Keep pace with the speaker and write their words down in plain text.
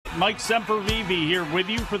Mike Sempervive here with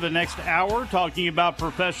you for the next hour, talking about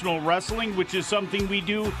professional wrestling, which is something we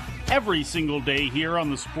do every single day here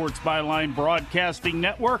on the Sports Byline Broadcasting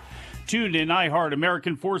Network. Tuned in iHeart,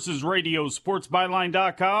 American Forces Radio,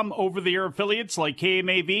 SportsByline.com, over-the-air affiliates like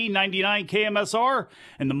KMAV, 99 KMSR,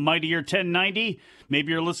 and the mightier 1090.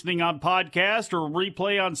 Maybe you're listening on podcast or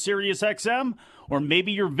replay on SiriusXM, or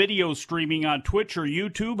maybe you're video streaming on Twitch or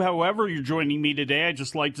YouTube. However you're joining me today, I'd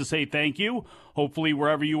just like to say thank you. Hopefully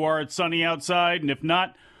wherever you are, it's sunny outside, and if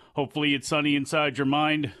not, hopefully it's sunny inside your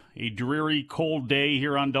mind. A dreary, cold day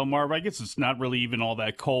here on Delmarva. I guess it's not really even all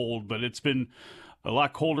that cold, but it's been a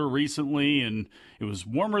lot colder recently, and it was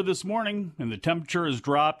warmer this morning, and the temperature has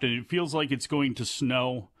dropped, and it feels like it's going to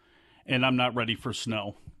snow, and I'm not ready for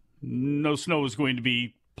snow. No snow is going to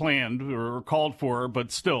be planned or called for,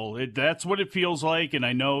 but still, that's what it feels like, and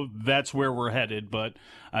I know that's where we're headed, but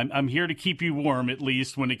I'm here to keep you warm, at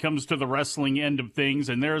least, when it comes to the wrestling end of things,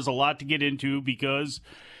 and there's a lot to get into because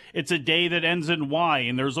it's a day that ends in Y,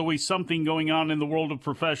 and there's always something going on in the world of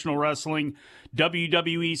professional wrestling.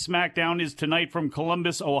 WWE SmackDown is tonight from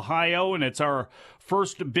Columbus, Ohio, and it's our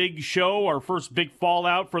first big show, our first big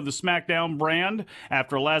fallout for the SmackDown brand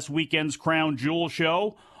after last weekend's Crown Jewel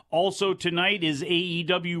show. Also tonight is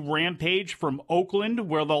AEW Rampage from Oakland,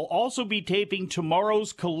 where they'll also be taping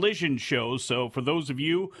tomorrow's Collision show. So for those of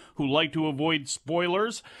you who like to avoid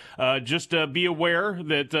spoilers, just be aware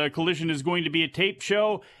that Collision is going to be a tape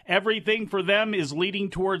show. Everything for them is leading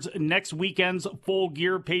towards next weekend's Full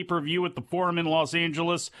Gear pay-per-view at the Forum in Los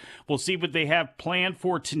Angeles. We'll see what they have planned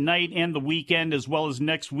for tonight and the weekend, as well as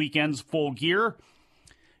next weekend's Full Gear.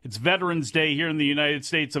 It's Veterans Day here in the United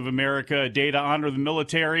States of America, a day to honor the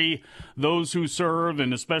military, those who serve,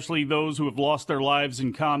 and especially those who have lost their lives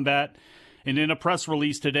in combat. And in a press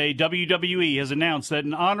release today, WWE has announced that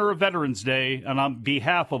in honor of Veterans Day, and on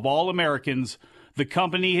behalf of all Americans, the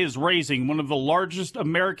company is raising one of the largest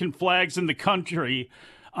American flags in the country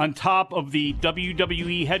on top of the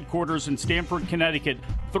WWE headquarters in Stamford, Connecticut.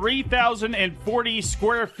 3,040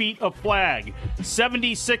 square feet of flag,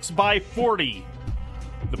 76 by 40.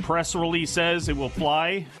 The press release says it will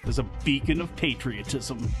fly as a beacon of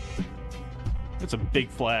patriotism. That's a big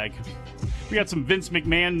flag. We got some Vince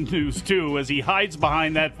McMahon news, too, as he hides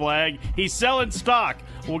behind that flag. He's selling stock.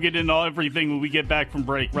 We'll get into everything when we get back from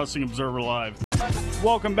break. Wrestling Observer Live.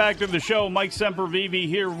 Welcome back to the show. Mike Sempervive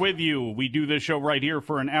here with you. We do this show right here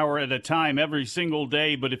for an hour at a time every single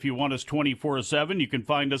day, but if you want us 24/7, you can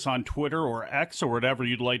find us on Twitter or X or whatever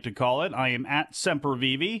you'd like to call it. I am at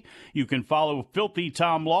Sempervive. You can follow Filthy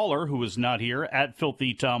Tom Lawler, who is not here, at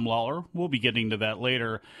Filthy Tom Lawler. We'll be getting to that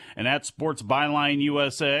later. And at Sports Byline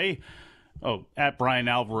USA. Oh, at Bryan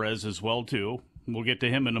Alvarez as well, too. We'll get to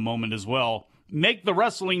him in a moment as well. Make the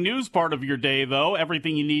wrestling news part of your day, though.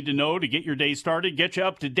 Everything you need to know to get your day started, get you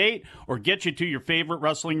up to date, or get you to your favorite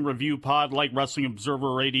wrestling review pod like Wrestling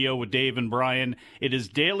Observer Radio with Dave and Bryan. It is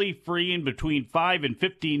daily, free, and between 5 and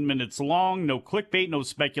 15 minutes long. No clickbait, no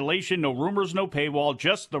speculation, no rumors, no paywall,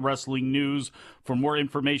 just the wrestling news. For more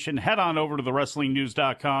information, head on over to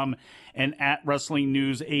thewrestlingnews.com and at Wrestling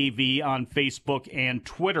News AV on Facebook and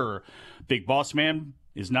Twitter. Big Boss Man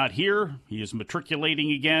is not here. He is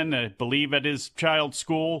matriculating again, I believe, at his child's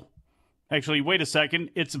school. Actually, wait a second.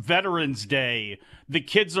 It's Veterans Day. The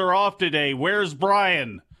kids are off today. Where's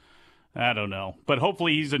Bryan? I don't know. But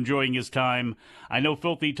hopefully he's enjoying his time. I know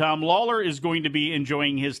Filthy Tom Lawler is going to be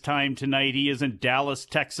enjoying his time tonight. He is in Dallas,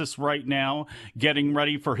 Texas right now, getting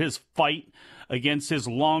ready for his fight against his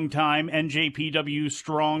longtime NJPW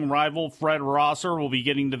strong rival, Fred Rosser. We'll be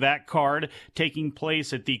getting to that card, taking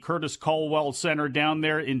place at the Curtis Culwell Center down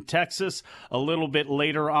there in Texas a little bit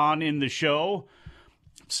later on in the show.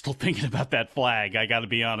 I'm still thinking about that flag, I got to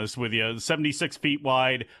be honest with you. 76 feet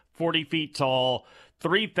wide, 40 feet tall,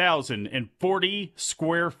 3,040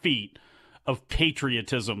 square feet of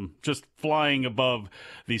patriotism just flying above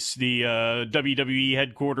the WWE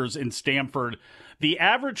headquarters in Stamford. The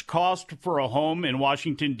average cost for a home in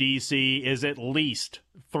Washington, D.C. is at least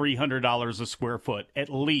 $300 a square foot. At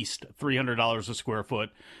least $300 a square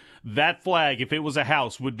foot. That flag, if it was a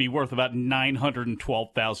house, would be worth about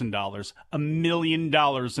 $912,000. $1 million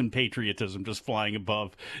in patriotism just flying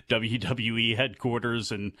above WWE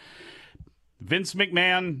headquarters. And Vince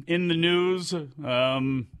McMahon in the news.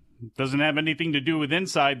 Doesn't have anything to do with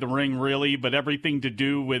inside the ring, really, but everything to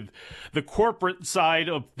do with the corporate side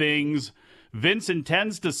of things. Vince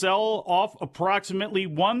intends to sell off approximately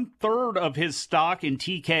 1/3 of his stock in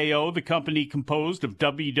TKO, the company composed of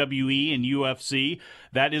WWE and UFC.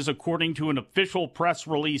 That is according to an official press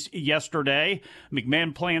release yesterday.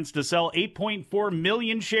 McMahon plans to sell 8.4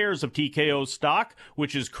 million shares of TKO stock,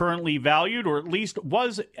 which is currently valued, or at least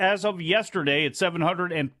was as of yesterday, at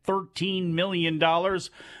 $713 million.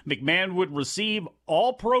 McMahon would receive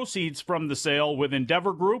all proceeds from the sale, with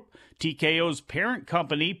Endeavor Group, TKO's parent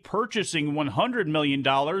company, purchasing $100 million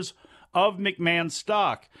of McMahon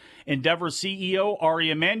stock. Endeavor CEO Ari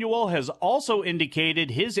Emanuel has also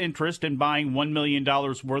indicated his interest in buying $1 million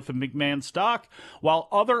worth of McMahon stock, while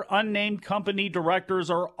other unnamed company directors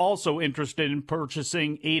are also interested in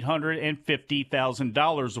purchasing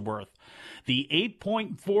 $850,000 worth. The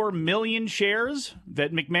 8.4 million shares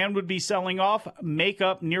that McMahon would be selling off make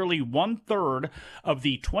up nearly 1/3 of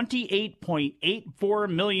the 28.84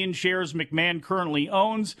 million shares McMahon currently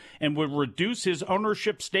owns, and would reduce his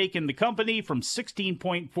ownership stake in the company from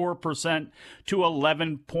 16.4% to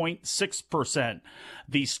 11.6%.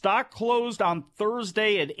 The stock closed on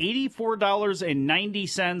Thursday at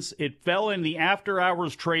 $84.90. It fell in the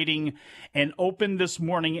after-hours trading and opened this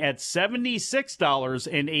morning at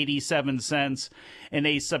 $76.87. In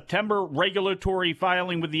a September regulatory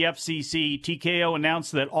filing with the FCC, TKO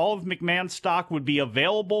announced that all of McMahon's stock would be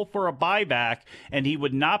available for a buyback, and he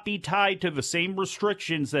would not be tied to the same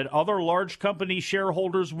restrictions that other large company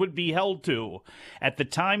shareholders would be held to. At the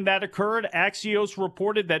time that occurred, Axios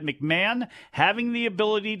reported that McMahon, having the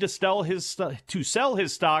ability to sell his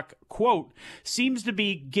stock, quote, seems to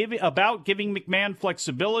be about giving McMahon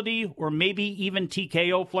flexibility, or maybe even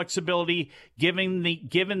TKO flexibility, given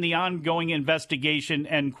the ongoing investigation,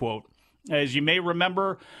 end quote. As you may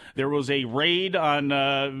remember, there was a raid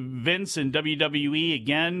on Vince and WWE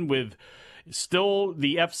again, with still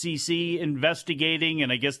the FCC investigating,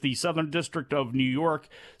 and I guess the Southern District of New York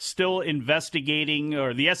still investigating,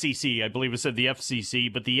 or the SEC, I believe it said the FCC,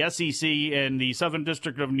 but the SEC and the Southern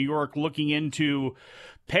District of New York looking into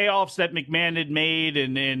payoffs that McMahon had made,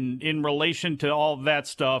 and in relation to all of that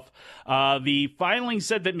stuff. The filing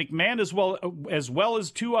said that McMahon, as well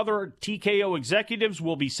as two other TKO executives,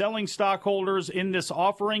 will be selling stockholders in this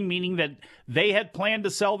offering, meaning that they had planned to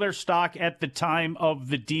sell their stock at the time of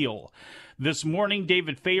the deal. This morning,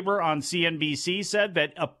 David Faber on CNBC said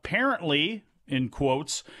that apparently, in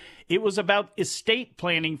quotes, it was about estate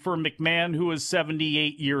planning for McMahon, who is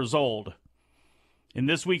 78 years old. In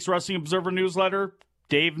this week's Wrestling Observer newsletter,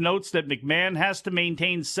 Dave notes that McMahon has to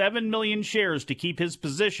maintain 7 million shares to keep his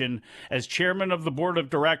position as chairman of the board of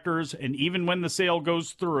directors, and even when the sale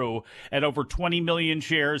goes through, at over 20 million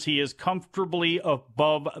shares, he is comfortably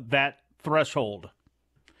above that threshold.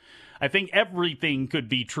 I think everything could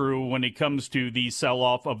be true when it comes to the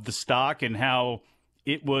sell-off of the stock and how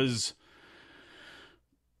it was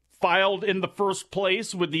filed in the first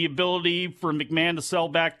place, with the ability for McMahon to sell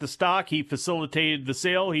back the stock. He facilitated the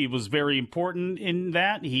sale. He was very important in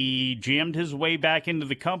that. He jammed his way back into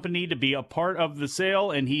the company to be a part of the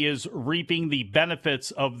sale, and he is reaping the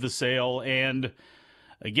benefits of the sale. And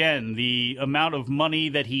again, the amount of money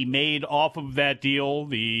that he made off of that deal,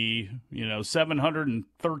 the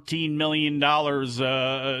 $713 million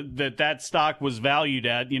that stock was valued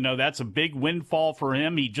at, that's a big windfall for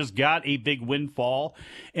him. He just got a big windfall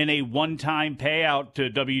in a one-time payout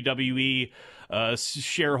to WWE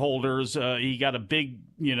shareholders. He got a big,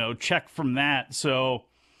 check from that. So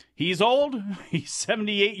he's old. He's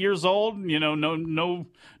 78 years old. No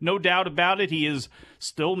doubt about it. He is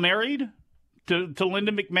still married to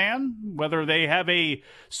Linda McMahon. Whether they have a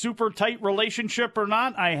super tight relationship or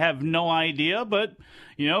not, I have no idea. But,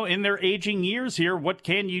 in their aging years here, what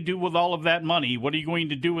can you do with all of that money? What are you going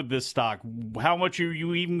to do with this stock? How much are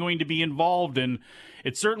you even going to be involved in?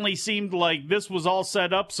 It certainly seemed like this was all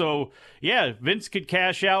set up so, yeah, Vince could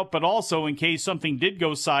cash out, but also in case something did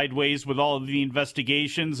go sideways with all of the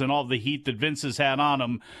investigations and all the heat that Vince has had on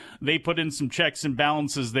him, they put in some checks and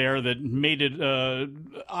balances there that made it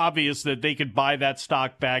obvious that they could buy that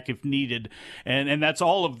stock back if needed. And that's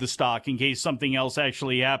all of the stock in case something else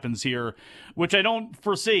actually happens here, which I don't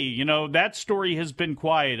foresee. That story has been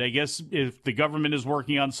quiet. I guess if the government is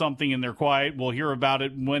working on something and they're quiet, we'll hear about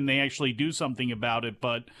it when they actually do something about it.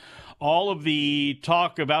 But all of the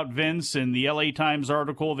talk about Vince and the LA Times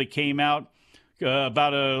article that came out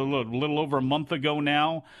about a little over a month ago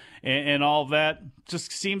now, and all of that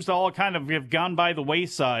just seems to all kind of have gone by the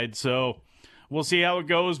wayside. So we'll see how it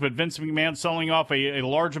goes. But Vince McMahon selling off a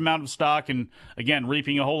large amount of stock and, again,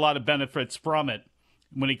 reaping a whole lot of benefits from it.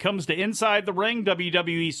 When it comes to inside the ring,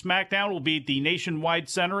 WWE SmackDown will be at the Nationwide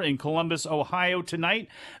Center in Columbus, Ohio tonight.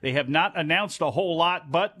 They have not announced a whole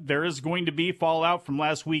lot, but there is going to be fallout from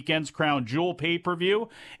last weekend's Crown Jewel pay-per-view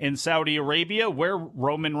in Saudi Arabia, where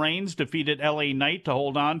Roman Reigns defeated LA Knight to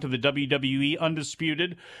hold on to the WWE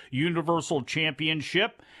Undisputed Universal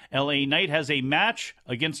Championship. LA Knight has a match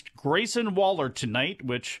against Grayson Waller tonight,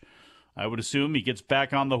 which I would assume he gets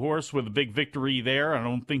back on the horse with a big victory there. I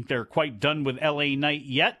don't think they're quite done with LA Knight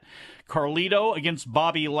yet. Carlito against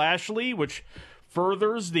Bobby Lashley, which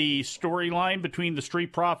furthers the storyline between the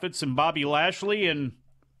Street Profits and Bobby Lashley and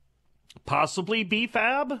possibly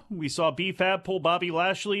B-Fab. We saw B-Fab pull Bobby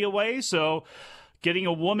Lashley away, so getting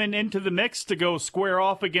a woman into the mix to go square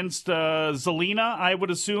off against Zelina, I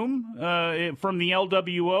would assume, from the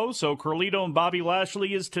LWO. So Carlito and Bobby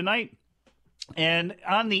Lashley is tonight. And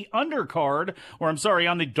on the undercard,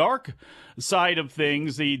 on the dark side of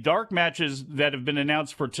things, the dark matches that have been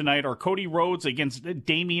announced for tonight are Cody Rhodes against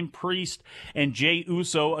Damian Priest and Jey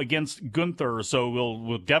Uso against Gunther. So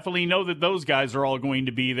we'll definitely know that those guys are all going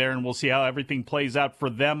to be there, and we'll see how everything plays out for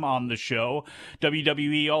them on the show.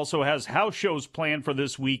 WWE also has house shows planned for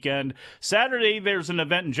this weekend. Saturday, there's an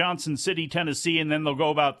event in Johnson City, Tennessee, and then they'll go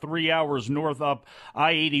about 3 hours north up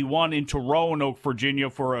I-81 into Roanoke, Virginia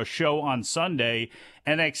for a show on Sunday.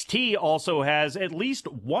 NXT also has at least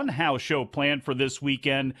one house show planned for this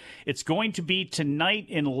weekend. It's going to be tonight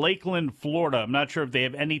in Lakeland, Florida. I'm not sure if they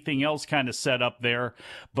have anything else kind of set up there,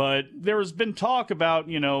 but there's been talk about,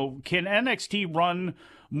 can NXT run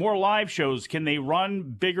more live shows? Can they run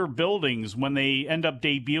bigger buildings when they end up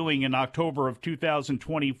debuting in October of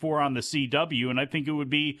 2024 on the CW? And I think it would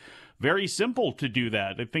be very simple to do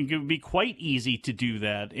that. I think it would be quite easy to do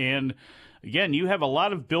that. And again, you have a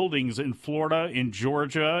lot of buildings in Florida, in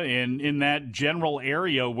Georgia, and in that general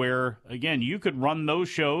area where, again, you could run those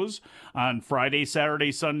shows on Friday,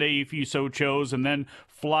 Saturday, Sunday, if you so chose, and then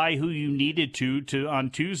fly who you needed to on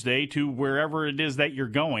Tuesday to wherever it is that you're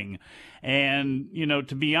going. And,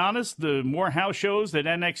 to be honest, the more house shows that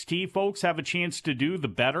NXT folks have a chance to do, the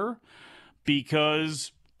better,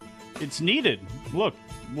 because it's needed. Look,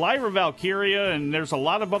 Lyra Valkyria, and there's a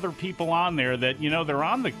lot of other people on there that, they're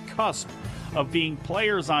on the cusp of being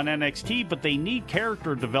players on NXT, but they need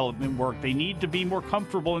character development work. They need to be more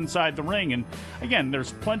comfortable inside the ring. And again,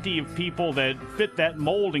 there's plenty of people that fit that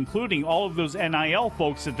mold, including all of those NIL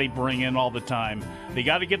folks that they bring in all the time. They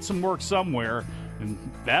got to get some work somewhere. And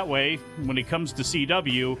that way, when it comes to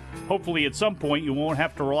CW, hopefully at some point you won't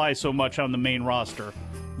have to rely so much on the main roster.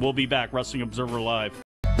 We'll be back. Wrestling Observer Live.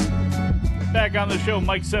 Back on the show,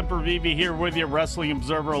 Mike Sempervive here with you, Wrestling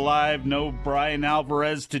Observer Live. No Bryan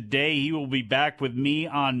Alvarez today. He will be back with me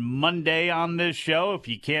on Monday on this show, if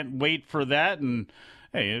you can't wait for that. And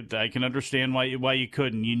hey, I can understand why you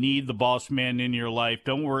couldn't. You need the boss man in your life.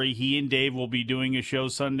 Don't worry, he and Dave will be doing a show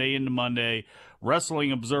Sunday into Monday.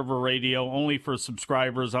 Wrestling Observer Radio, only for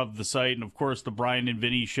subscribers of the site. And, of course, the Bryan and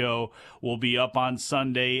Vinny show will be up on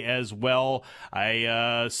Sunday as well.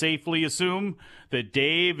 I safely assume that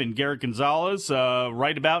Dave and Garrett Gonzalez,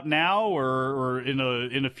 right about now or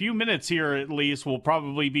in a few minutes here at least, will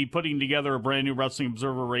probably be putting together a brand new Wrestling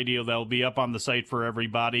Observer Radio that will be up on the site for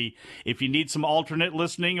everybody. If you need some alternate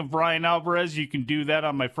listening of Bryan Alvarez, you can do that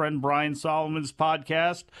on my friend Brian Solomon's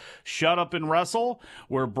podcast, Shut Up and Wrestle,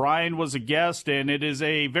 where Brian was a guest. And it is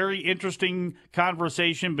a very interesting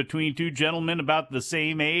conversation between two gentlemen about the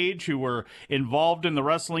same age who were involved in the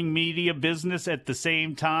wrestling media business at the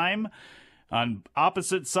same time on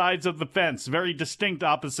opposite sides of the fence, very distinct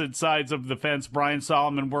opposite sides of the fence. Brian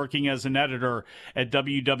Solomon working as an editor at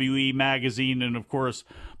WWE Magazine, and of course,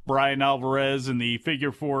 Bryan Alvarez and the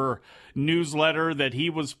Figure 4 newsletter that he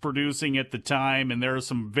was producing at the time. And there are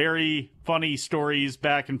some very funny stories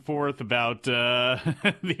back and forth about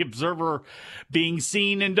the Observer being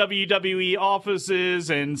seen in WWE offices,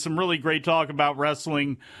 and some really great talk about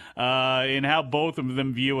wrestling and how both of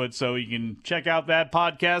them view it. So you can check out that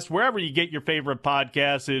podcast wherever you get your favorite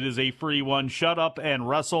podcasts. It is a free one. Shut Up and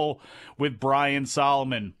Wrestle with Brian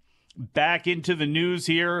Solomon. Back into the news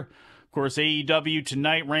here. Of course, AEW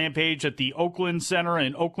tonight, Rampage at the Oakland Center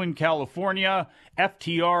in Oakland, California.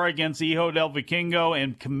 FTR against Hijo del Vikingo,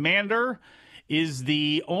 and Komader is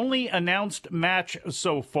the only announced match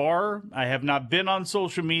so far. I have not been on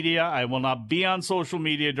social media. I will not be on social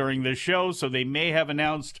media during this show, so they may have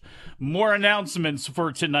announced more announcements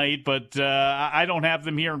for tonight, but I don't have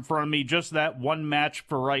them here in front of me. Just that one match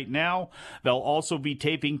for right now. They'll also be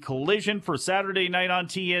taping Collision for Saturday night on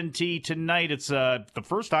TNT tonight. It's the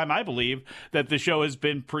first time, I believe, that the show has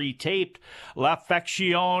been pre-taped. La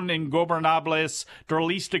Facción Ingobernables,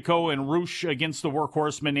 Dralistico and Rush against the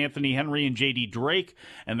Workhorsemen, Anthony Henry and JD Katie Drake.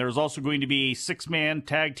 And there's also going to be a 6-man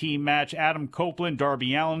tag team match, Adam Copeland,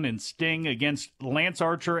 Darby Allin, and Sting against Lance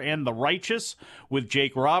Archer and The Righteous with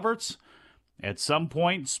Jake Roberts. At some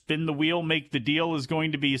point, spin the wheel, make the deal is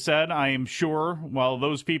going to be said, I am sure, while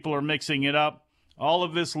those people are mixing it up. All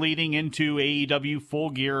of this leading into AEW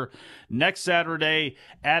Full Gear next Saturday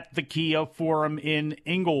at the Kia Forum in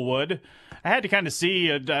Inglewood. I had to kind of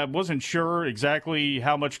see, I wasn't sure exactly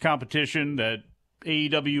how much competition that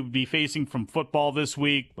AEW would be facing from football this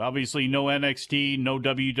week. Obviously, no NXT, no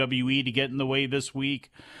WWE to get in the way this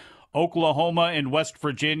week. Oklahoma and West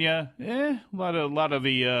Virginia, a lot of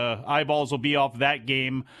the eyeballs will be off that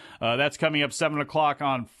game. That's coming up 7 o'clock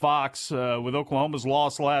on Fox. With Oklahoma's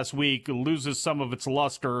loss last week, it loses some of its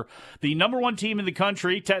luster. The number one team in the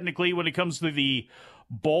country, technically, when it comes to the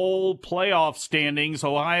bowl playoff standings,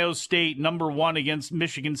 Ohio State number 1 against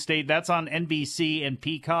Michigan State. That's on NBC and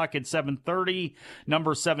Peacock at 7:30.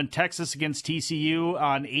 Number 7, Texas against TCU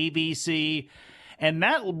on ABC. And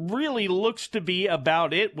that really looks to be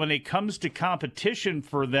about it when it comes to competition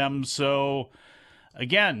for them. So,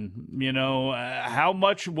 again, how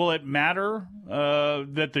much will it matter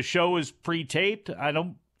that the show is pre-taped? I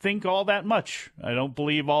don't think all that much. I don't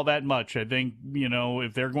believe all that much. I think,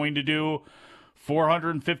 if they're going to do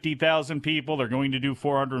 450,000 people, they're going to do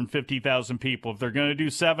 450,000 people. If they're going to do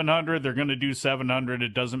 700, they're going to do 700.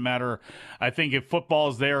 It doesn't matter. I think if football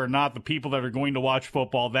is there or not, the people that are going to watch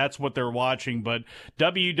football, that's what they're watching. But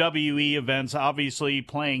WWE events obviously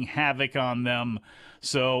playing havoc on them.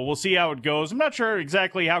 So we'll see how it goes. I'm not sure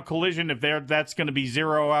exactly how Collision, if that's going to be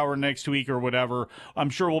 0 hour next week or whatever. I'm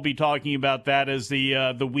sure we'll be talking about that as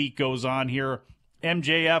the week goes on here.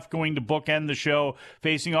 MJF going to bookend the show,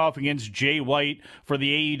 facing off against Jay White for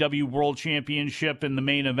the AEW World Championship in the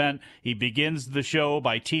main event. He begins the show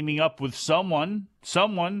by teaming up with someone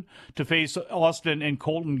to face Austin and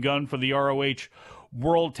Colton Gunn for the ROH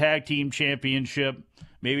World Tag Team Championship.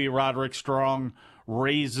 Maybe Roderick Strong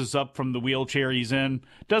raises up from the wheelchair he's in.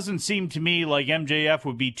 Doesn't seem to me like MJF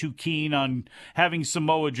would be too keen on having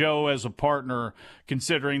Samoa Joe as a partner,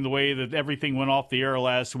 considering the way that everything went off the air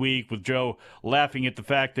last week with Joe laughing at the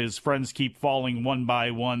fact that his friends keep falling one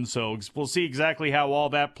by one. So we'll see exactly how all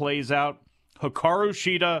that plays out. Hikaru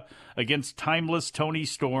Shida against timeless Toni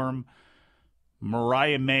Storm.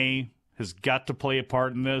 Mariah May has got to play a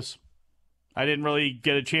part in this. I didn't really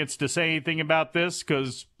get a chance to say anything about this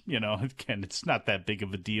because again, it's not that big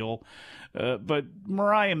of a deal. But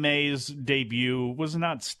Mariah May's debut was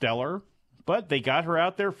not stellar, but they got her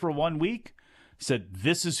out there for 1 week, said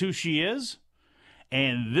this is who she is,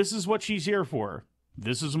 and this is what she's here for.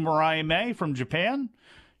 This is Mariah May from Japan.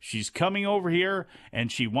 She's coming over here,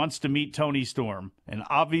 and she wants to meet Toni Storm. And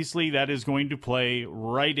obviously that is going to play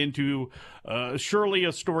right into surely a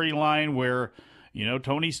storyline where,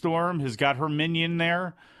 Toni Storm has got her minion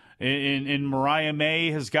there, and Mariah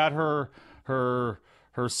May has got her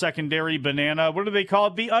secondary banana. What do they call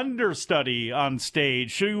it? The understudy on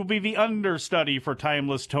stage. She will be the understudy for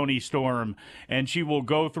timeless Toni Storm, and she will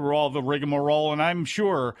go through all the rigmarole, and I'm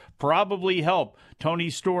sure probably help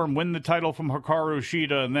Toni Storm win the title from Hikaru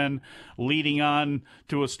Shida, and then leading on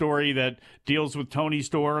to a story that deals with Toni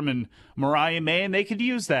Storm and Mariah May, and they could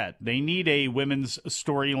use that. They need a women's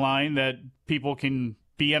storyline that people can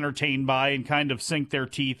be entertained by and kind of sink their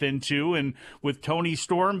teeth into. And with Toni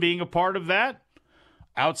Storm being a part of that,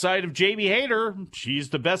 outside of Jamie Hayter, she's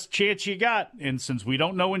the best chance you got. And since we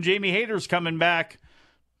don't know when Jamie Hayter's coming back,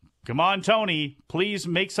 come on, Toni, please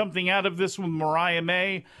make something out of this with Mariah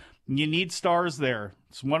May. You need stars there.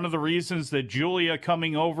 It's one of the reasons that Giulia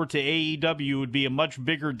coming over to AEW would be a much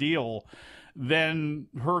bigger deal than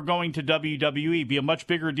her going to WWE. Be a much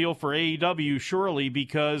bigger deal for AEW, surely,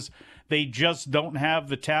 because they just don't have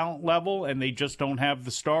the talent level and they just don't have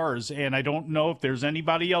the stars. And I don't know if there's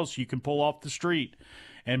anybody else you can pull off the street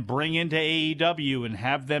and bring into AEW and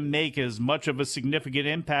have them make as much of a significant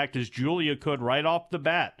impact as Giulia could right off the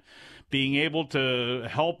bat. Being able to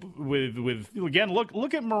help with again,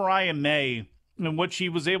 look at Mariah May and what she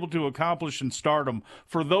was able to accomplish in Stardom.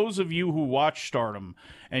 For those of you who watch Stardom,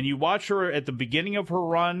 and you watch her at the beginning of her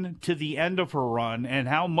run to the end of her run, and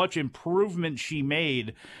how much improvement she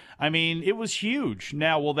made, I mean, it was huge.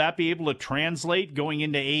 Now, will that be able to translate going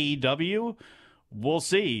into AEW? We'll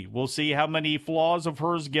see. We'll see how many flaws of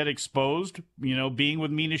hers get exposed. Being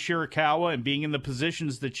with Mina Shirakawa and being in the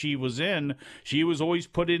positions that she was in, she was always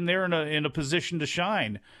put in there in a position to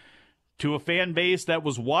shine, to a fan base that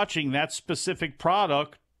was watching that specific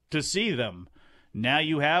product to see them. Now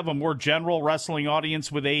you have a more general wrestling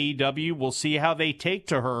audience with AEW. We'll see how they take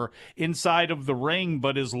to her inside of the ring,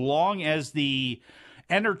 but as long as the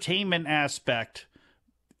entertainment aspect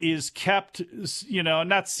is kept,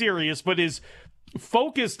 not serious, but is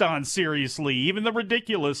focused on seriously, even the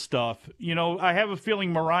ridiculous stuff. I have a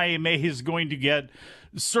feeling Mariah May is going to get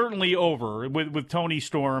certainly over with Toni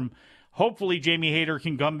Storm. Hopefully Jamie Hayter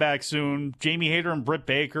can come back soon. Jamie Hayter and Britt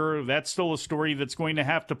Baker, that's still a story that's going to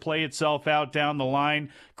have to play itself out down the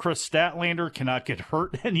line. Chris Statlander cannot get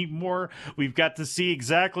hurt anymore. We've got to see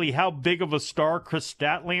exactly how big of a star Chris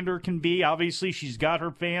Statlander can be. Obviously, she's got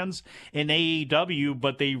her fans in AEW,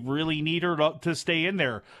 but they really need her to stay in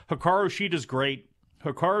there. Hikaru Shida's great.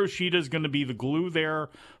 Hikaru Shida is going to be the glue there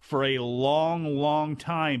for a long, long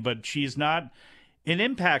time, but she's not an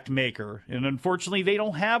impact maker, and unfortunately they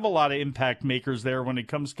don't have a lot of impact makers there when it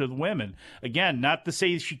comes to the women. Again, not to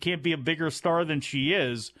say she can't be a bigger star than she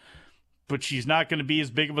is, but she's not going to be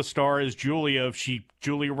as big of a star as Giulia if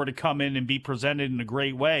Giulia were to come in and be presented in a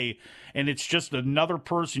great way. And it's just another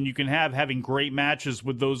person you can have having great matches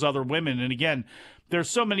with those other women. And again,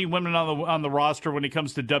 there's so many women on the roster when it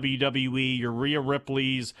comes to WWE. Your Rhea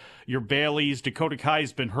Ripley's, your Bayley's. Dakota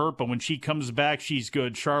Kai's been hurt, but when she comes back, she's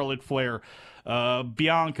good. Charlotte Flair,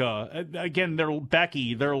 Bianca, again,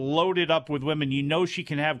 Becky, they're loaded up with women. She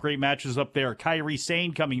can have great matches up there. Kairi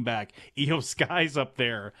Sane coming back. Io Sky's up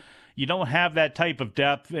there. You don't have that type of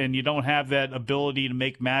depth, and you don't have that ability to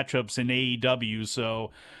make matchups in AEW.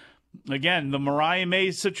 So, again, the Mariah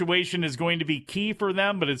May situation is going to be key for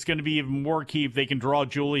them, but it's going to be even more key if they can draw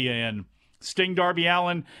Giulia in. Sting, Darby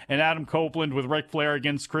Allin, and Adam Copeland with Ric Flair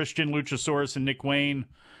against Christian, Luchasaurus, and Nick Wayne.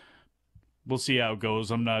 We'll see how it goes.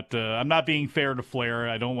 I'm not being fair to Flair.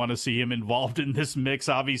 I don't want to see him involved in this mix.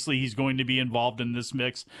 Obviously, he's going to be involved in this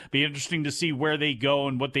mix. Be interesting to see where they go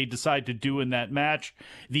and what they decide to do in that match.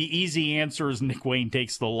 The easy answer is Nick Wayne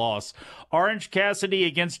takes the loss. Orange Cassidy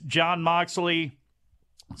against Jon Moxley.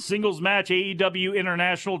 Singles match, AEW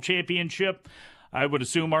International Championship. I would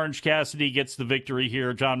assume Orange Cassidy gets the victory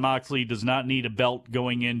here. Jon Moxley does not need a belt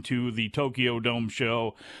going into the Tokyo Dome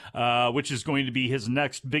show, which is going to be his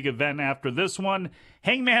next big event after this one.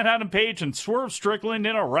 Hangman Adam Page and Swerve Strickland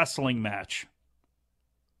in a wrestling match.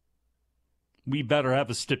 We better have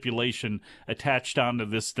a stipulation attached onto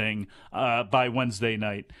this thing by Wednesday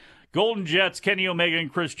night. Golden Jets, Kenny Omega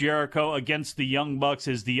and Chris Jericho against the Young Bucks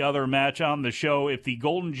is the other match on the show. If the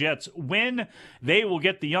Golden Jets win, they will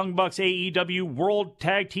get the Young Bucks AEW World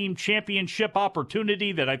Tag Team Championship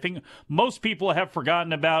opportunity that I think most people have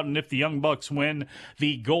forgotten about. And if the Young Bucks win,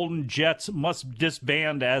 the Golden Jets must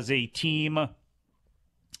disband as a team.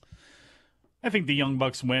 I think the Young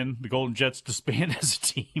Bucks win. The Golden Jets disband as a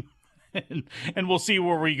team. And we'll see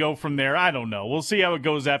where we go from there. I don't know. We'll see how it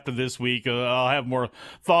goes after this week. I'll have more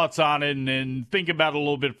thoughts on it and think about it a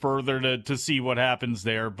little bit further to see what happens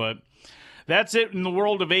there. But that's it in the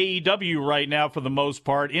world of AEW right now for the most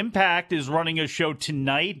part. Impact is running a show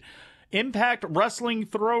tonight. Impact Wrestling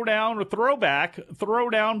Throwdown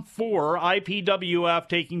 4 IPWF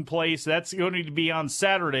taking place. That's going to be on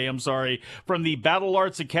Saturday, from the Battle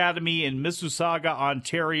Arts Academy in Mississauga,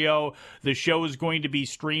 Ontario. The show is going to be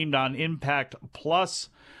streamed on Impact Plus.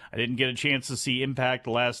 I didn't get a chance to see Impact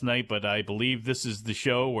last night, but I believe this is the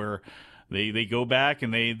show where they go back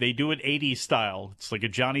and they do it 80s style. It's like a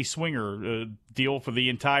Johnny Swinger deal for the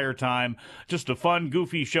entire time. Just a fun,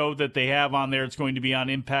 goofy show that they have on there. It's going to be on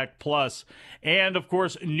Impact Plus. And, of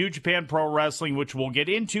course, New Japan Pro Wrestling, which we'll get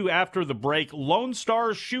into after the break. Lone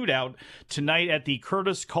Star Shootout tonight at the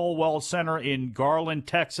Curtis Culwell Center in Garland,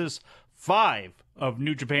 Texas. 5 of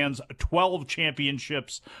New Japan's 12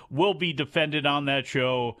 championships will be defended on that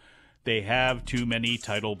show. They have too many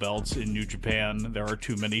title belts in New Japan. There are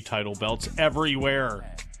too many title belts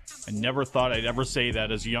everywhere. I never thought I'd ever say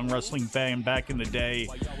that as a young wrestling fan back in the day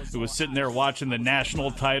who was sitting there watching the national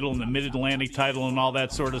title and the Mid-Atlantic title and all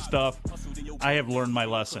that sort of stuff. I have learned my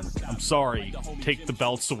lesson. I'm sorry. Take the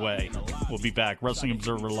belts away. We'll be back. Wrestling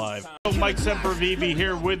Observer Live. Mike Sempervive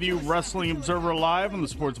here with you. Wrestling Observer Live on the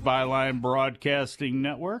Sports Byline Broadcasting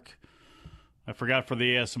Network. I forgot for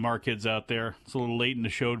the ASMR kids out there. It's a little late in the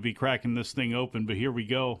show to be cracking this thing open, but here we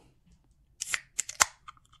go.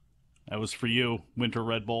 That was for you, Winter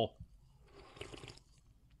Red Bull.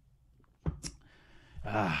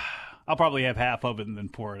 I'll probably have half of it and then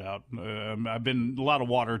pour it out. I've been a lot of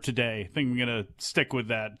water today. I think I'm going to stick with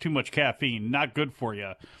that. Too much caffeine, not good for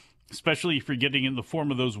you, especially if you're getting in the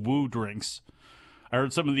form of those woo drinks. I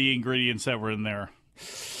heard some of the ingredients that were in there.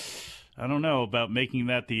 I don't know about making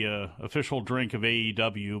that the official drink of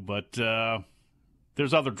AEW, but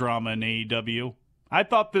there's other drama in AEW. I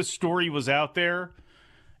thought this story was out there,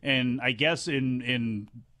 and I guess in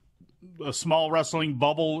a small wrestling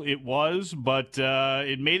bubble it was, but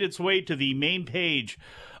it made its way to the main page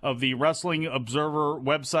of the Wrestling Observer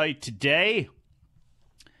website today.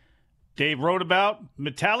 Dave wrote about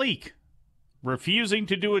Metalik refusing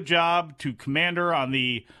to do a job to Komader on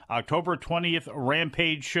the October 20th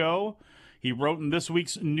Rampage show. He wrote in this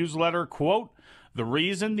week's newsletter, quote, "The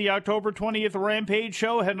reason the October 20th Rampage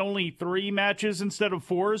show had only 3 matches instead of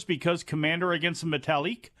 4 is because Komader against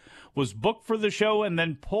Metalik was booked for the show and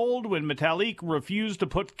then pulled when Metalik refused to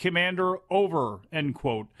put Komader over," end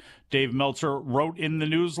quote. Dave Meltzer wrote in the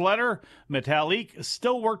newsletter. Metalik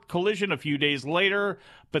still worked Collision a few days later,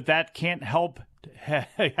 but that can't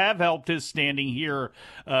have helped his standing here.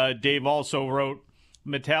 Dave also wrote,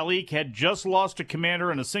 Metalik had just lost to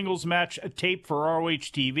Komader in a singles match taped for ROH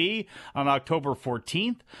TV on October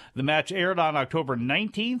 14th. The match aired on October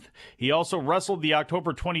 19th. He also wrestled the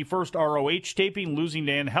October 21st ROH taping, losing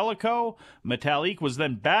to Angelico. Metalik was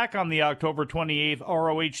then back on the October 28th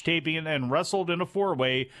ROH taping and wrestled in a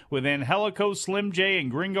 4-way with Angelico, Slim J, and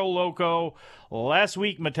Gringo Loco. Last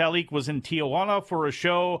week, Metalik was in Tijuana for a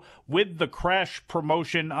show with the Crash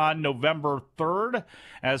promotion on November 3rd.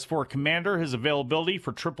 As for Komader, his availability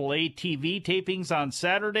for AAA TV tapings on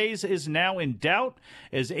Saturdays is now in doubt,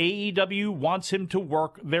 as AEW wants him to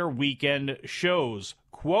work their weekend shows.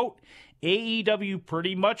 Quote, AEW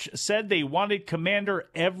pretty much said they wanted Komader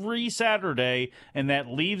every Saturday, and that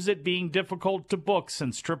leaves it being difficult to book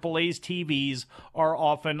since AAA's TVs are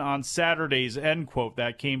often on Saturdays, end quote.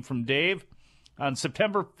 That came from Dave. On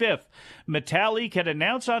September 5th, Metalik had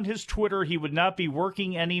announced on his Twitter he would not be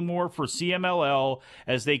working anymore for CMLL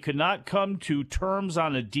as they could not come to terms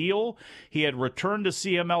on a deal. He had returned to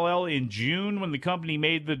CMLL in June when the company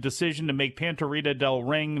made the decision to make Panterita del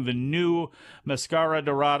Ring the new Mascara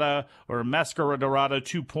Dorada or Mascara Dorada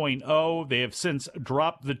 2.0. They have since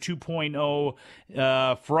dropped the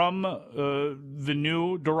 2.0 from the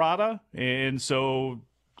new Dorada, and so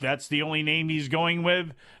that's the only name he's going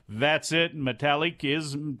with. That's it. Metalik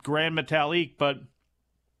is Grand Metalik, but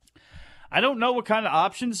I don't know what kind of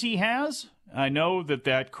options he has. I know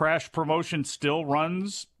that Crash promotion still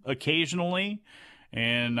runs occasionally,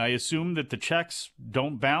 and I assume that the checks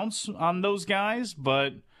don't bounce on those guys,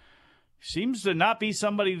 but seems to not be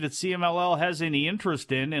somebody that CMLL has any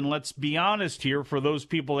interest in. And let's be honest here, for those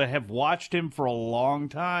people that have watched him for a long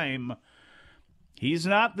time, he's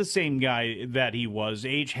not the same guy that he was.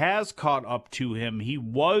 Age has caught up to him. He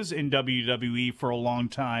was in WWE for a long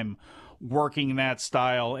time working that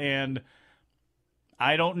style, and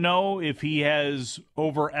I don't know if he has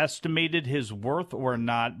overestimated his worth or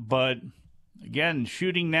not, but again,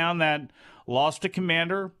 shooting down that loss to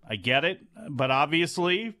Komader, I get it, but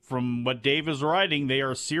obviously, from what Dave is writing, they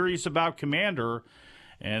are serious about Komader.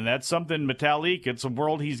 And that's something, Metalik, it's a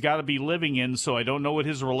world he's got to be living in, so I don't know what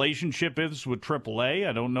his relationship is with AAA.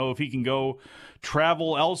 I don't know if he can go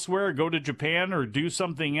travel elsewhere, go to Japan, or do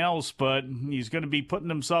something else, but he's going to be putting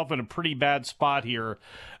himself in a pretty bad spot here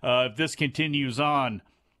if this continues on.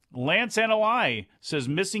 Lance NOI says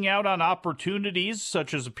missing out on opportunities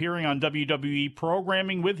such as appearing on WWE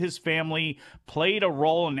programming with his family played a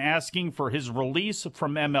role in asking for his release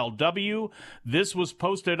from MLW. This was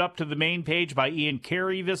posted up to the main page by Ian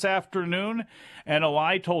Carey this afternoon.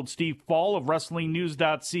 NOI told Steve Fall of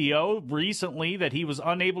WrestlingNews.co recently that he was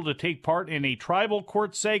unable to take part in a tribal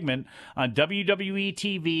court segment on WWE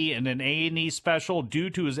TV and an A&E special due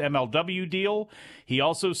to his MLW deal. He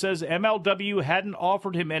also says MLW hadn't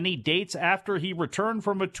offered him any dates after he returned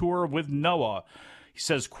from a tour with Noah. He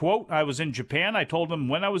says, quote, I was in Japan. I told them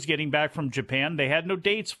when I was getting back from Japan, they had no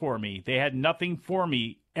dates for me. They had nothing for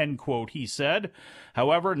me, end quote, he said.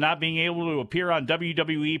 However, not being able to appear on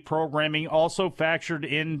WWE programming also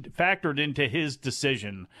factored into his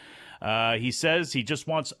decision. He says he just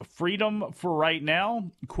wants freedom for right now.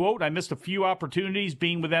 Quote, I missed a few opportunities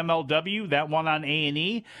being with MLW, that one on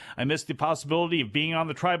A&E. I missed the possibility of being on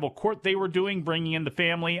the tribal court they were doing, bringing in the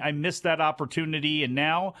family. I missed that opportunity, and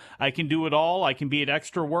now I can do it all. I can be at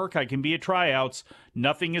extra work. I can be at tryouts.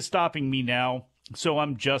 Nothing is stopping me now, so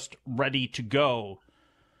I'm just ready to go.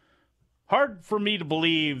 Hard for me to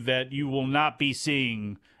believe that you will not be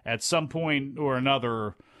seeing, at some point or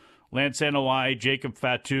another, Lance NOI, Jacob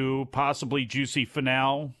Fatu, possibly Juicy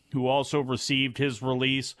Finau, who also received his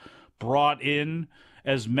release, brought in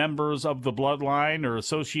as members of the Bloodline or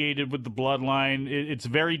associated with the Bloodline. It's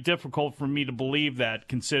very difficult for me to believe that,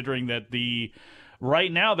 considering that right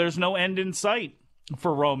now there's no end in sight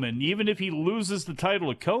for Roman. Even if he loses the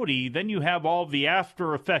title to Cody, then you have all the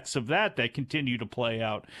after effects of that continue to play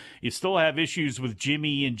out. You still have issues with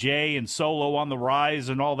Jimmy and Jay and Solo on the rise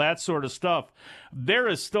and all that sort of stuff. There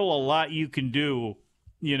is still a lot you can do,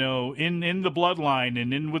 in the Bloodline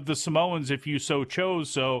and in with the Samoans if you so chose.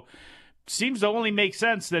 So seems to only make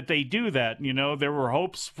sense that they do that. You know, there were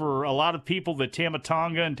hopes for a lot of people that Tama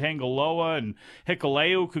Tonga and Tangaloa and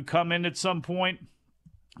Hikuleo could come in at some point.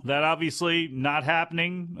 That obviously not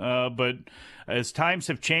happening, but as times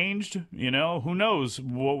have changed, you know, who knows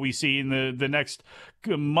what we see in the next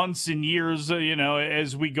months and years, you know,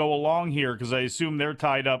 as we go along here, because I assume they're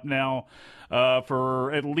tied up now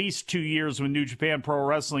for at least 2 years with New Japan Pro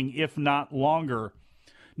Wrestling, if not longer.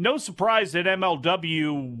 No surprise that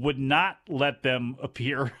MLW would not let them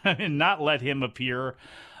appear and not let him appear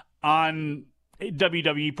on a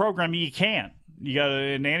WWE program. You can't. You got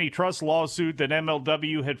an antitrust lawsuit that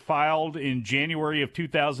MLW had filed in January of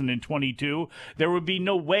 2022. There would be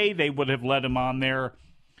no way they would have let him on there.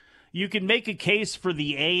 You can make a case for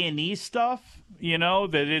the A&E stuff, you know,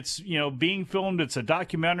 that it's, you know, being filmed, it's a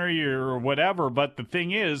documentary or whatever. But the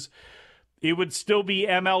thing is, it would still be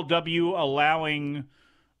MLW allowing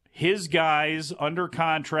his guys under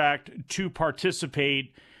contract to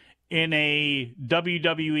participate in a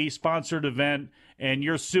WWE-sponsored event, and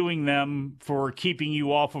you're suing them for keeping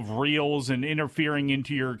you off of reels and interfering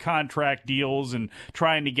into your contract deals and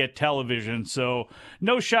trying to get television. So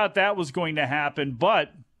no shot that was going to happen.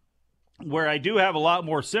 But where I do have a lot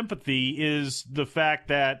more sympathy is the fact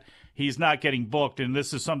that he's not getting booked. And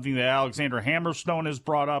this is something that Alexander Hammerstone has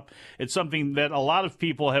brought up. It's something that a lot of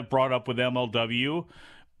people have brought up with MLW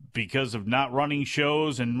because of not running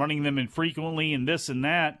shows and running them infrequently and this and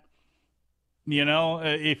that. You know,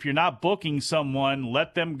 if you're not booking someone,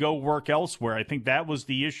 let them go work elsewhere. I think that was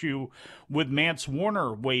the issue with Mance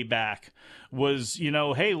Warner way back was, you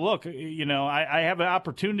know, hey, look, you know, I have an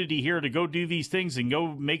opportunity here to go do these things and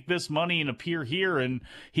go make this money and appear here. And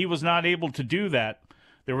he was not able to do that.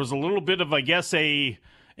 There was a little bit of, I guess, a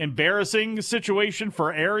embarrassing situation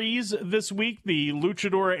for Aries this week. The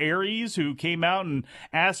luchador Aries, who came out and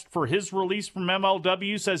asked for his release from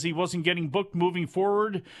MLW, says he wasn't getting booked moving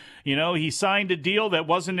forward. You know, he signed a deal that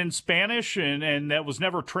wasn't in Spanish and that was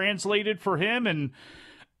never translated for him, and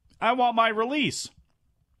I want my release.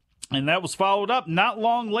 And that was followed up not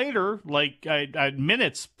long later, like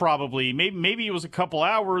minutes probably, maybe it was a couple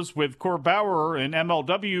hours, with Court Bauer and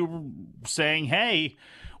MLW saying, hey,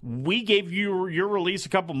 we gave you your release a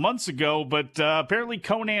couple months ago, but apparently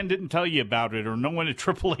Conan didn't tell you about it, or no one at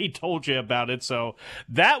AAA told you about it. So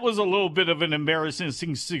that was a little bit of an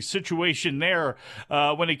embarrassing situation there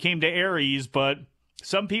when it came to Aries. But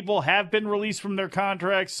some people have been released from their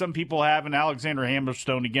contracts. Some people haven't. Alexander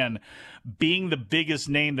Hammerstone, again, being the biggest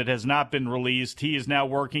name that has not been released. He is now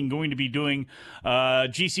going to be doing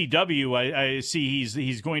GCW. I see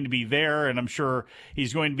he's going to be there, and I'm sure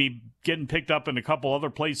he's going to be getting picked up in a couple other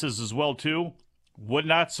places as well, too. Would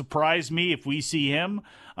not surprise me if we see him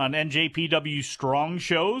on NJPW Strong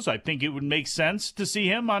shows. I think it would make sense to see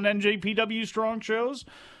him on NJPW Strong shows.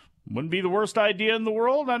 Wouldn't be the worst idea in the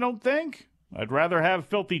world, I don't think. I'd rather have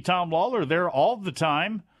Filthy Tom Lawler there all the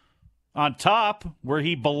time, on top, where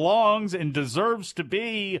he belongs and deserves to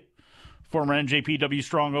be. Former NJPW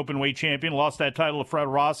Strong Openweight Champion, lost that title to Fred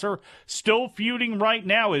Rosser. Still feuding right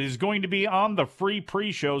now. It is going to be on the free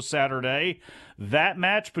pre-show Saturday. That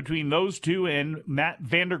match between those two and Matt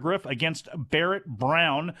Vandergriff against Barrett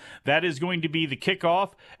Brown. That is going to be the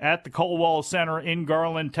kickoff at the Colwell Center in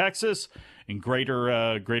Garland, Texas, in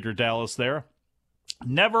Greater Dallas there.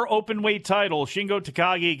 Never Openweight title, Shingo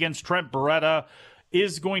Takagi against Trent Beretta,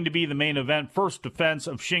 is going to be the main event. First defense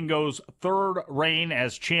of Shingo's third reign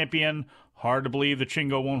as champion. Hard to believe that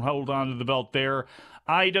Shingo won't hold on to the belt there.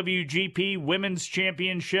 IWGP Women's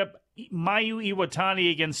Championship, Mayu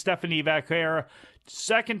Iwatani against Stephanie Vaquer.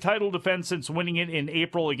 Second title defense since winning it in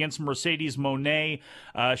April against Mercedes Moné.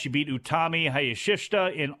 She beat Utami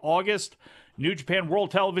Hayashishita in August. New Japan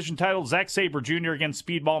World Television title, Zack Sabre Jr. against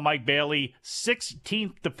Speedball Mike Bailey.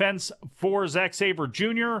 16th defense for Zack Sabre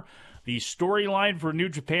Jr. The storyline for New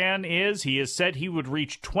Japan is he has said he would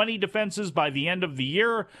reach 20 defenses by the end of the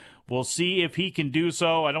year. We'll see if he can do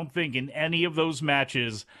so. I don't think in any of those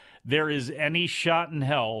matches there is any shot in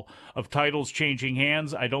hell of titles changing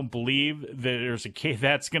hands. I don't believe that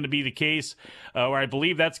that's going to be the case, or I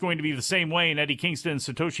believe that's going to be the same way in Eddie Kingston and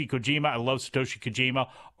Satoshi Kojima. I love Satoshi Kojima,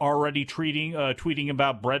 already tweeting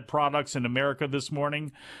about bread products in America this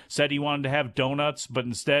morning. Said he wanted to have donuts, but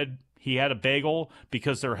instead he had a bagel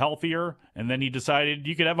because they're healthier, and then he decided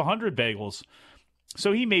you could have 100 bagels.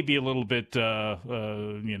 So he may be a little bit,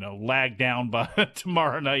 lagged down by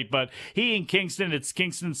tomorrow night. But he and Kingston, it's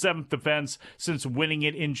Kingston's seventh defense since winning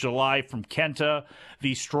it in July from Kenta.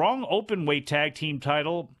 The Strong Openweight Tag Team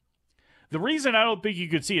title, The reason I don't think you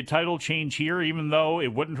could see a title change here, even though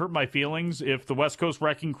it wouldn't hurt my feelings if the West Coast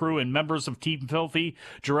Wrecking Crew and members of Team Filthy,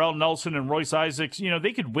 Jarrell Nelson and Royce Isaacs,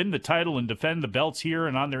 they could win the title and defend the belts here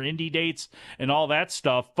and on their indie dates and all that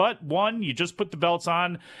stuff. But one, you just put the belts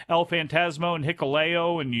on El Phantasmo and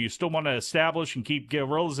Hikuleo, and you still want to establish and keep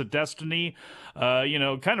Guerrillas of Destiny,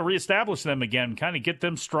 kind of reestablish them again, kind of get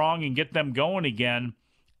them strong and get them going again.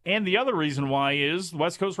 And the other reason why is the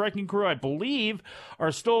West Coast Wrecking Crew, I believe,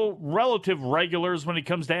 are still relative regulars when it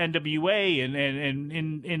comes to NWA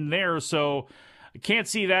and in there. So I can't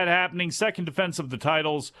see that happening. Second defense of the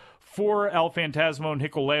titles for El Phantasmo and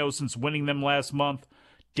Hikuleo since winning them last month.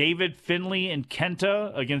 David Finlay and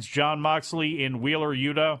Kenta against John Moxley and Wheeler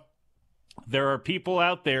Yuta. There are people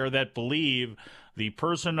out there that believe the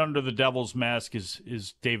person under the devil's mask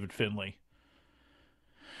is David Finlay.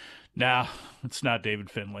 Nah, it's not David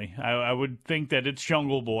Finlay. I would think that it's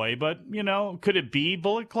Jungle Boy, but, could it be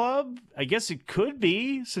Bullet Club? I guess it could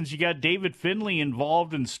be, since you got David Finlay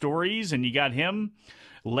involved in stories, and you got him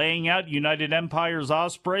laying out United Empire's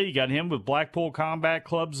Ospreay. You got him with Blackpool Combat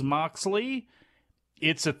Club's Moxley.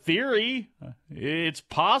 It's a theory. It's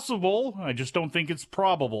possible. I just don't think it's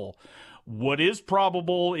probable. What is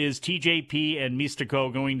probable is TJP and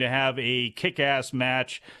Mystico going to have a kick-ass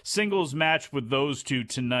match, singles match with those two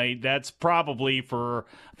tonight. That's probably, for,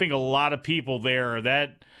 I think, a lot of people there,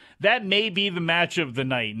 that may be the match of the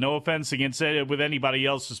night. No offense against it with anybody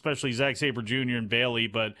else, especially Zack Sabre Jr. and Bayley,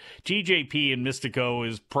 but TJP and Mystico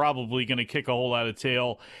is probably going to kick a whole lot of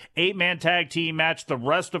tail. 8-man tag team match. The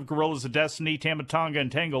rest of Guerrillas of Destiny, Tama Tonga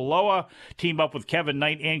and Tangaloa, team up with Kevin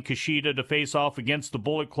Knight and Kushida to face off against the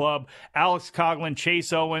Bullet Club. Alex Coughlin,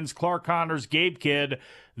 Chase Owens, Clark Connors, Gabe Kidd.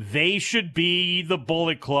 They should be the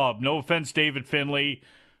Bullet Club. No offense, David Finlay.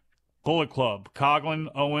 Bullet Club. Coughlin,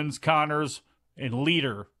 Owens, Connors, and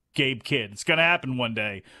leader Gabe Kidd. It's going to happen one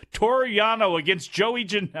day. Toru Yano against Joey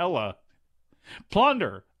Janela.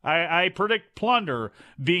 Plunder. I predict Plunder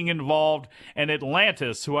being involved. And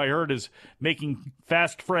Atlantis, who I heard is making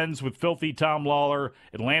fast friends with Filthy Tom Lawler.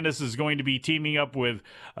 Atlantis is going to be teaming up with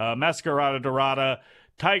Mascarada Dorada,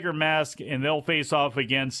 Tiger Mask, and they'll face off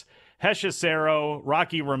against Hechicero,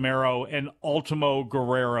 Rocky Romero, and Ultimo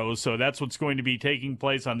Guerrero. So that's what's going to be taking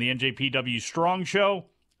place on the NJPW Strong Show.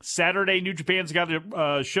 Saturday, New Japan's got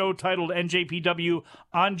a show titled NJPW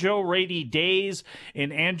Anjo Rainy Days in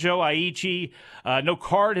Anjo Aichi. No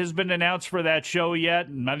card has been announced for that show yet.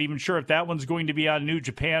 I'm not even sure if that one's going to be on New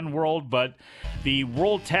Japan World, but the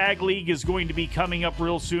World Tag League is going to be coming up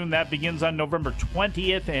real soon. That begins on November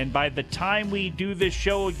 20th, and by the time we do this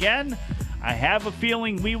show again, I have a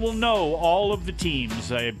feeling we will know all of the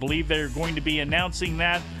teams. I believe they're going to be announcing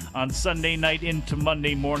that on Sunday night into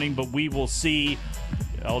Monday morning, but we will see.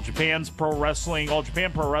 All Japan Pro Wrestling's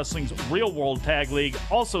Real World Tag League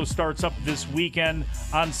also starts up this weekend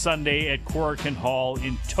on Sunday at Korakuen Hall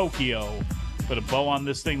in Tokyo. Put a bow on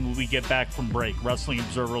this thing when we get back from break. Wrestling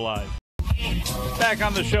Observer Live. Back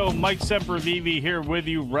on the show, Mike Sempervive here with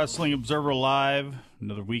you, Wrestling Observer Live.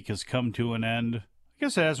 Another week has come to an end. I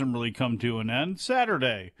guess it hasn't really come to an end.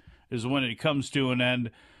 Saturday is when it comes to an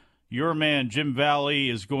end. Your man, Jim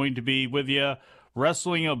Valley, is going to be with you.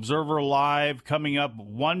 Wrestling Observer Live coming up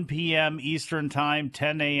 1 p.m. Eastern Time,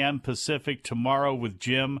 10 a.m. Pacific tomorrow with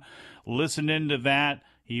Jim. Listen into that.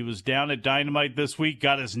 He was down at Dynamite this week,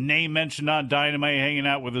 got his name mentioned on Dynamite, hanging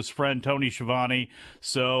out with his friend Tony Schiavone.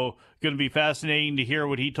 So going to be fascinating to hear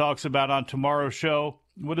what he talks about on tomorrow's show.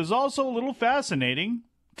 What is also a little fascinating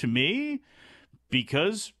to me,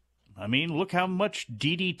 because, look how much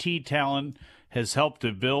DDT talent has helped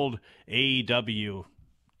to build AEW.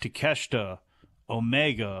 Takeshita,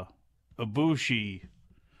 Omega, Ibushi.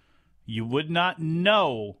 You would not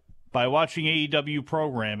know by watching AEW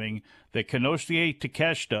programming that Konosuke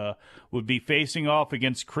Takeshita would be facing off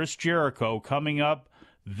against Chris Jericho coming up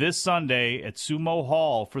this Sunday at Sumo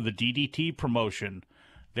Hall for the DDT promotion.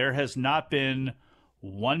 There has not been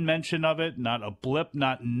one mention of it, not a blip,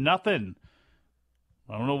 not nothing.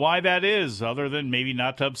 I don't know why that is, other than maybe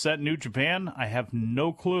not to upset New Japan. I have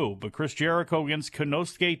no clue. But Chris Jericho against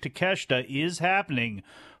Konosuke Takeshita is happening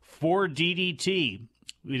for DDT.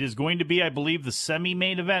 It is going to be, I believe, the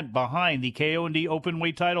semi-main event behind the KO&D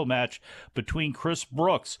Openweight title match between Chris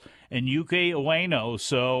Brooks and Yuki Ueno.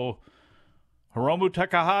 So Hiromu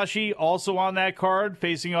Takahashi also on that card,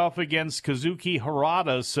 facing off against Kazuki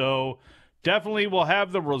Harada. So definitely we'll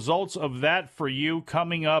have the results of that for you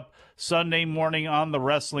coming up Sunday morning on the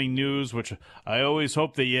Wrestling News, which I always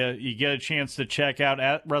hope that you get a chance to check out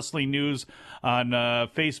at Wrestling News on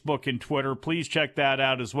Facebook and Twitter. Please check that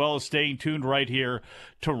out, as well as staying tuned right here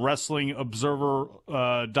to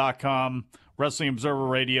WrestlingObserver.com, Wrestling Observer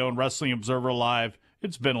Radio and Wrestling Observer Live.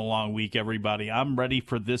 It's been a long week, everybody. I'm ready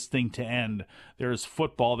for this thing to end. There's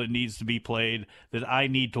football that needs to be played that I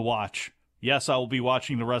need to watch. Yes, I will be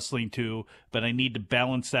watching the wrestling too, but I need to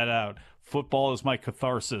balance that out. Football is my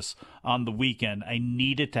catharsis on the weekend. I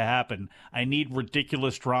need it to happen. I need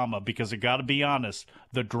ridiculous drama because I got to be honest,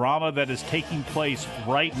 the drama that is taking place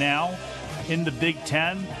right now in the Big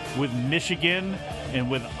Ten with Michigan and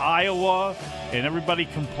with Iowa and everybody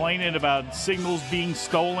complaining about signals being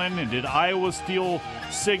stolen and did Iowa steal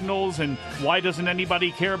signals and why doesn't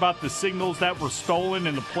anybody care about the signals that were stolen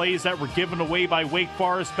and the plays that were given away by Wake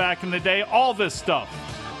Forest back in the day? All this stuff.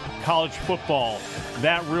 College football,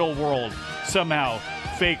 that real world, somehow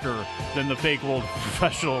faker than the fake world of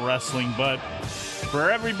professional wrestling. But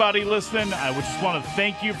for everybody listening, I would just want to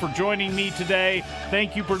thank you for joining me today.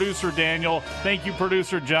 Thank you, Producer Daniel. Thank you,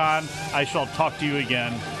 Producer John. I shall talk to you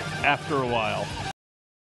again after a while.